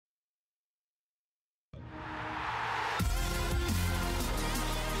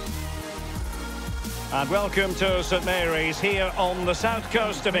And welcome to St Mary's here on the south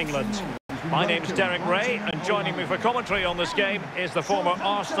coast of England. My name's Derek Ray, and joining me for commentary on this game is the former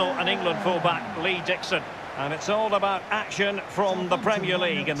Arsenal and England fullback Lee Dixon. And it's all about action from the Premier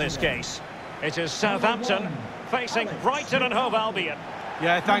League in this case. It is Southampton facing Brighton&HoveAlbion.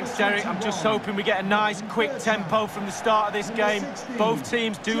 Yeah, thanks, Derek. I'm just hoping we get a nice, quick tempo from the start of this game. Both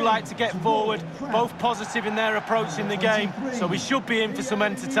teams do like to get forward, both positive in their approach in the game, so we should be in for some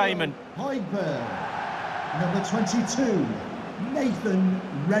entertainment. Number 22, Nathan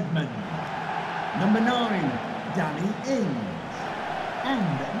Redmond. Number 9, Danny Ings.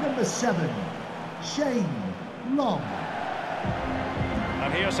 And number 7, Shane Long.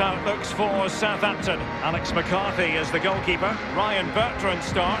 And here's how it looks for Southampton. Alex McCarthy is the goalkeeper. Ryan Bertrand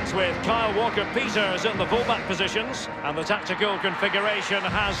starts with Kyle Walker-Peters in the fullback positions. And the tactical configuration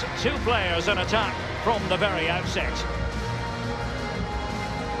has 2 players in attack from the very outset.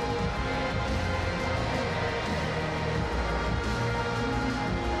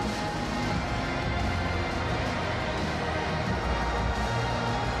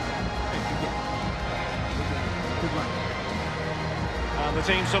 And the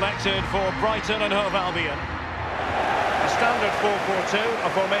team selected for Brighton&HoveAlbion. A standard 4-4-2, a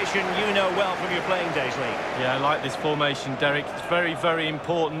formation you know well from your playing days, Lee. Yeah, I like this formation, Derek. It's very, very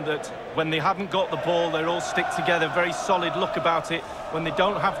important that when they haven't got the ball, they all stick together. Very solid look about it. When they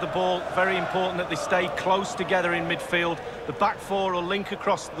don't have the ball, very important that they stay close together in midfield. The back four will link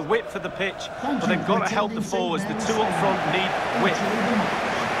across the width of the pitch, but they've got to help the forwards. The 2 up front need width.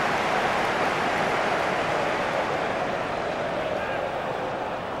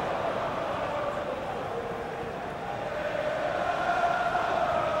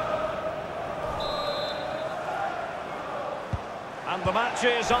 And the match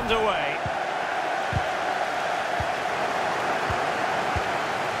is underway.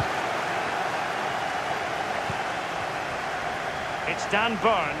 It's Dan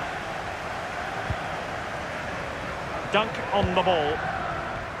Burn. Dunk on the ball.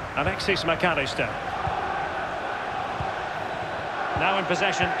 Alexis McAllister. Now in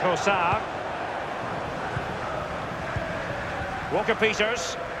possession, Kosar.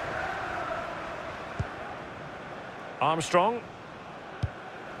 Walker-Peters. Armstrong.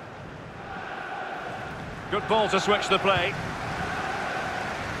 Good ball to switch the play.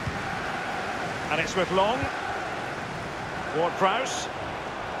 And it's with Long. Ward-Prowse.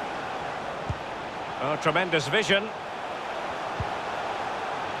 Oh, tremendous vision.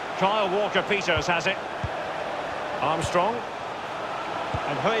 Kyle Walker-Peters has it. Armstrong.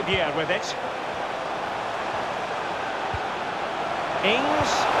 And Hove with it.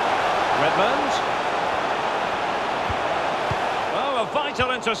 Ings. Redmond. Oh, a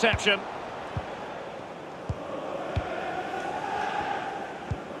vital interception.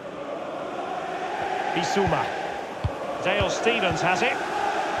 Bissouma. Dale Stevens has it.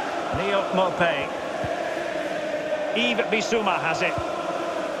 Neil Maupay. Yves Bissouma has it.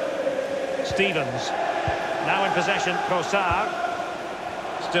 Stevens. Now in possession, Kosar.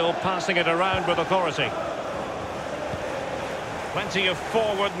 Still passing it around with authority. Plenty of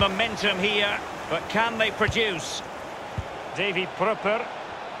forward momentum here, but can they produce? Davy Prupper.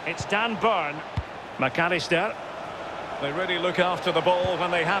 It's Dan Burn. McAllister. They really look after the ball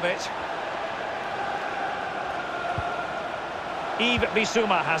when they have it. Yves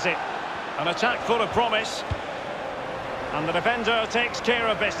Bissouma has it. An attack full of promise. And the defender takes care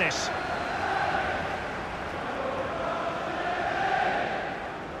of business.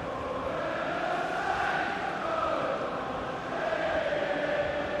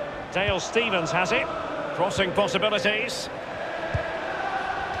 Dale Stevens has it. Crossing possibilities.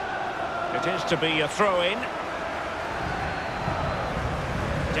 It is to be a throw-in.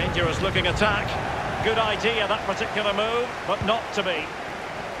 Dangerous looking attack. Good idea, that particular move, but not to be.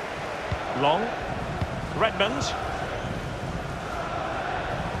 Long. Redmond.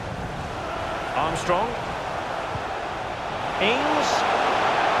 Armstrong. Ings.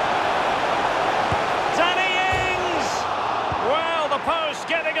 Danny Ings! Well, the post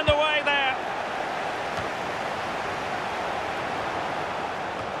getting in the way there.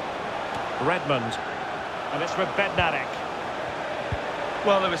 Redmond. And it's with Bednarek.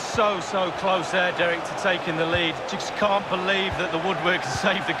 Well, they were so close there, Derek, to taking the lead. Just can't believe that the woodwork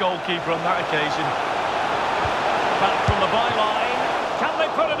saved the goalkeeper on that occasion. Back from the byline. Can they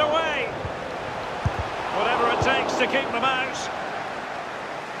put it away? Whatever it takes to keep them out.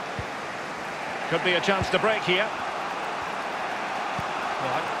 Could be a chance to break here.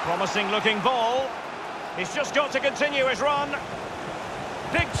 Right, promising looking ball. He's just got to continue his run.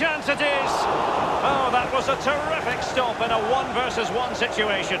 Big chance it is. Oh, that was a terrific stop in a 1-versus-1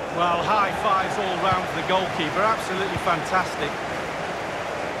 situation. Well, high fives all round for the goalkeeper. Absolutely fantastic.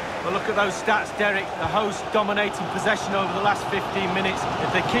 But look at those stats, Derek. The host dominating possession over the last 15 minutes. If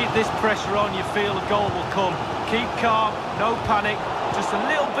they keep this pressure on, you feel a goal will come. Keep calm, no panic, just a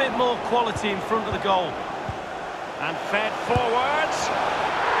little bit more quality in front of the goal. And fed forwards.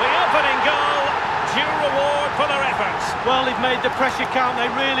 The opening goal, due reward for their efforts. Well, they've made the pressure count.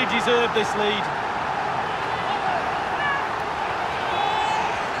 They really deserve this lead.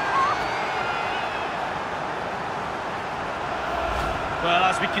 Well,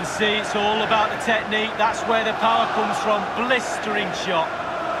 as we can see, it's all about the technique. That's where the power comes from. Blistering shot.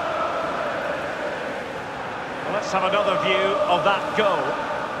 Well, let's have another view of that goal.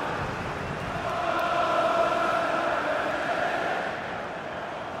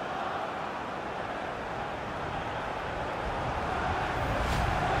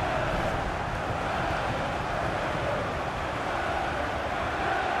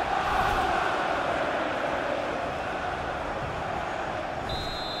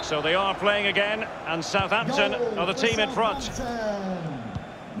 So they are playing again, and Southampton are the team in front.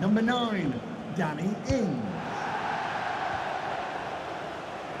 Number 9, Danny Ings.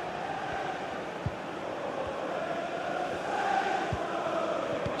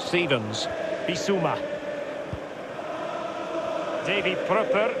 Stevens, Bissouma. Davy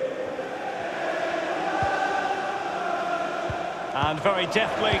Prupper. And very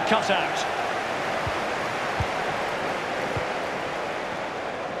deftly cut out.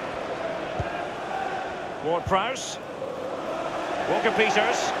 Ward-Prowse.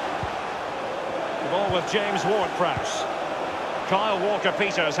 Walker-Peters. The ball with James Ward-Prowse. Kyle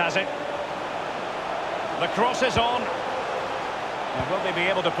Walker-Peters has it. The cross is on. And will they be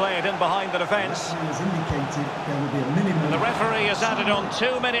able to play it in behind the defence? The referee has added on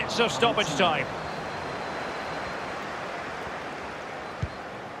 2 minutes of stoppage time.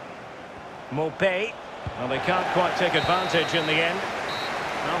 Maupay. Well, they can't quite take advantage in the end.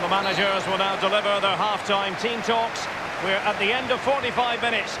 And the managers will now deliver their half-time team talks. We're at the end of 45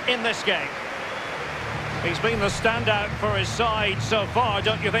 minutes in this game. He's been the standout for his side so far,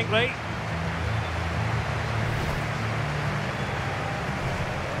 don't you think, Lee?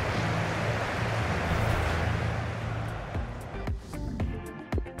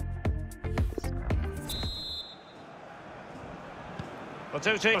 The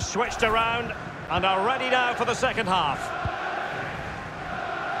two teams switched around and are ready now for the second half.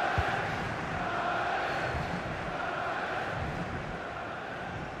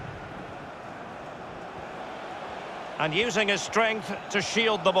 And using his strength to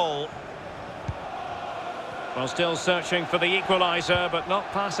shield the ball. Well, still searching for the equaliser, but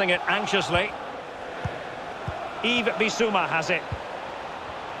not passing it anxiously. Yves Bissouma has it.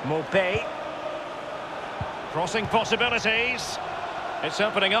 Maupay. Crossing possibilities. It's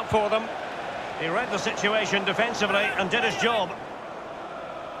opening up for them. He read the situation defensively and did his job.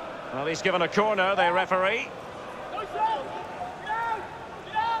 Well, he's given a corner, the referee.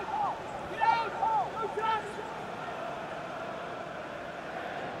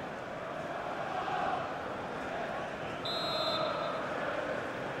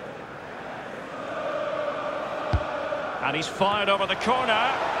 And he's fired over the corner.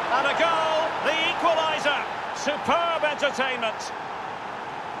 And a goal! The equaliser! Superb entertainment!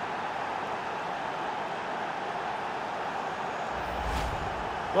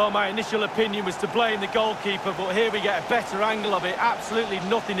 Well, my initial opinion was to blame the goalkeeper, but here we get a better angle of it. Absolutely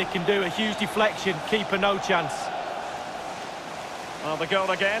nothing he can do. A huge deflection. Keeper no chance. Well, the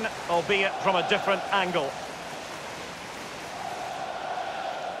goal again, albeit from a different angle.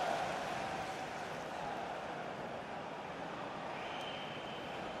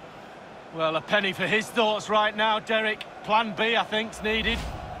 Well, a penny for his thoughts right now, Derek. Plan B, I think, is needed.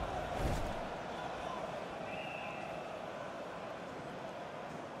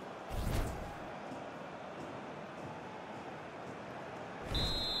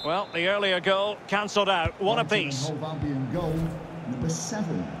 Well, the earlier goal cancelled out. One apiece. Albion goal, number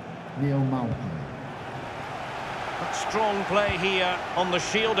 7, Neil Maupay. Strong play here on the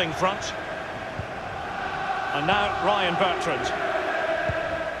shielding front. And now Ryan Bertrand.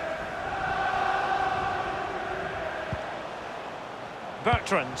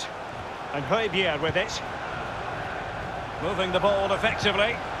 Bertrand. And Hove with it. Moving the ball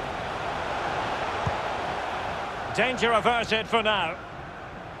effectively. Danger averted for now.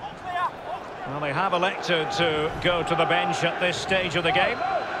 Well, they have elected to go to the bench at this stage of the game.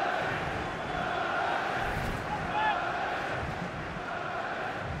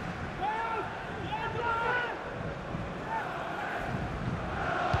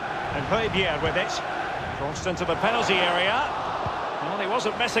 And Hove with it. Crossed into the penalty area. Well, he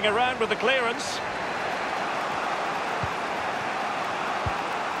wasn't messing around with the clearance.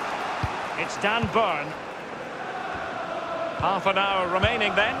 It's Dan Burn. Half an hour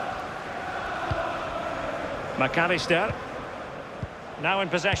remaining then. McAllister. Now in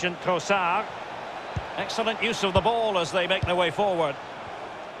possession, Trossard. Excellent use of the ball as they make their way forward.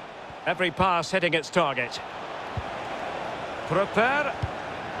 Every pass hitting its target. Prepare.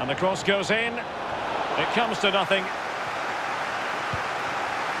 And the cross goes in. It comes to nothing.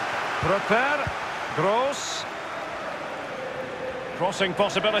 Prepare. Gross. Crossing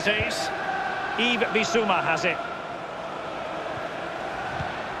possibilities. Yves Bissouma has it.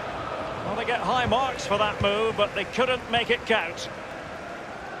 Well, they get high marks for that move, but they couldn't make it count.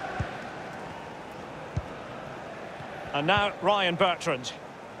 And now Ryan Bertrand.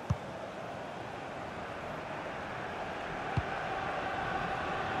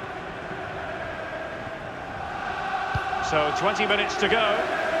 So 20 minutes to go.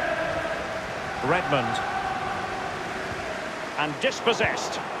 Redmond. And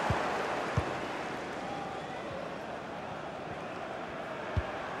dispossessed.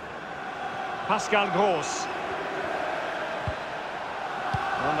 Pascal Gross.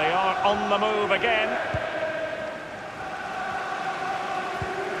 And they are on the move again.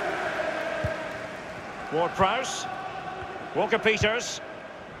 Ward-Prowse. Walker-Peters.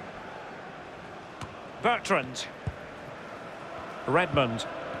 Bertrand. Redmond.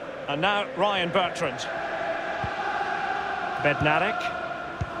 And now Ryan Bertrand. Bednarek.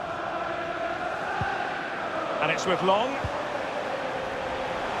 And it's with Long.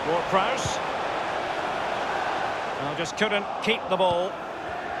 Ward-Prowse. Well, just couldn't keep the ball.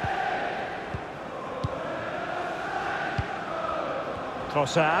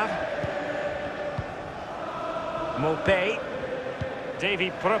 Trossard. Maupay. Davy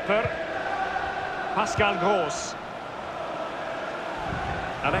Prupper. Pascal Gross.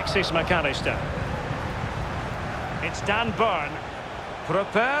 Alexis McAllister. It's Dan Burn.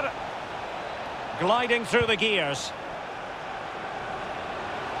 Prepare. Gliding through the gears.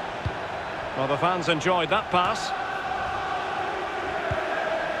 Well, the fans enjoyed that pass.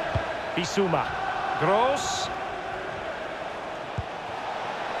 Bissouma. Gross.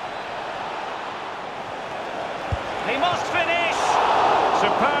 He must finish!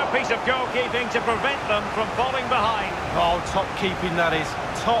 Superb piece of goalkeeping to prevent them from falling behind. Oh, top keeping that is.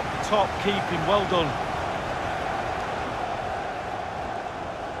 Top keeping. Well done.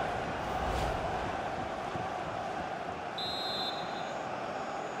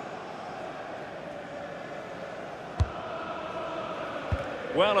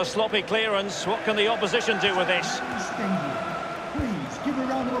 Well, a sloppy clearance. What can the opposition do with this? Please give a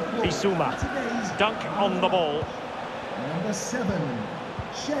round of applause. Bissouma. Dunk on the ball. Number 7,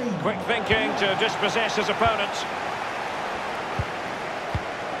 Shane. Quick thinking to dispossess his opponent.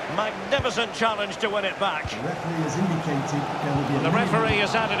 Magnificent challenge to win it back. The referee has indicated there will be a... The referee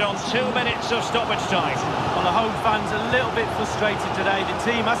has added on 2 minutes of stoppage time. Well, the Hove fans are a little bit frustrated today. The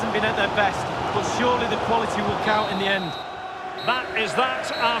team hasn't been at their best, but surely the quality will count in the end. That is that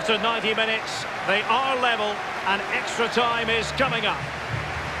after 90 minutes. They are level and extra time is coming up.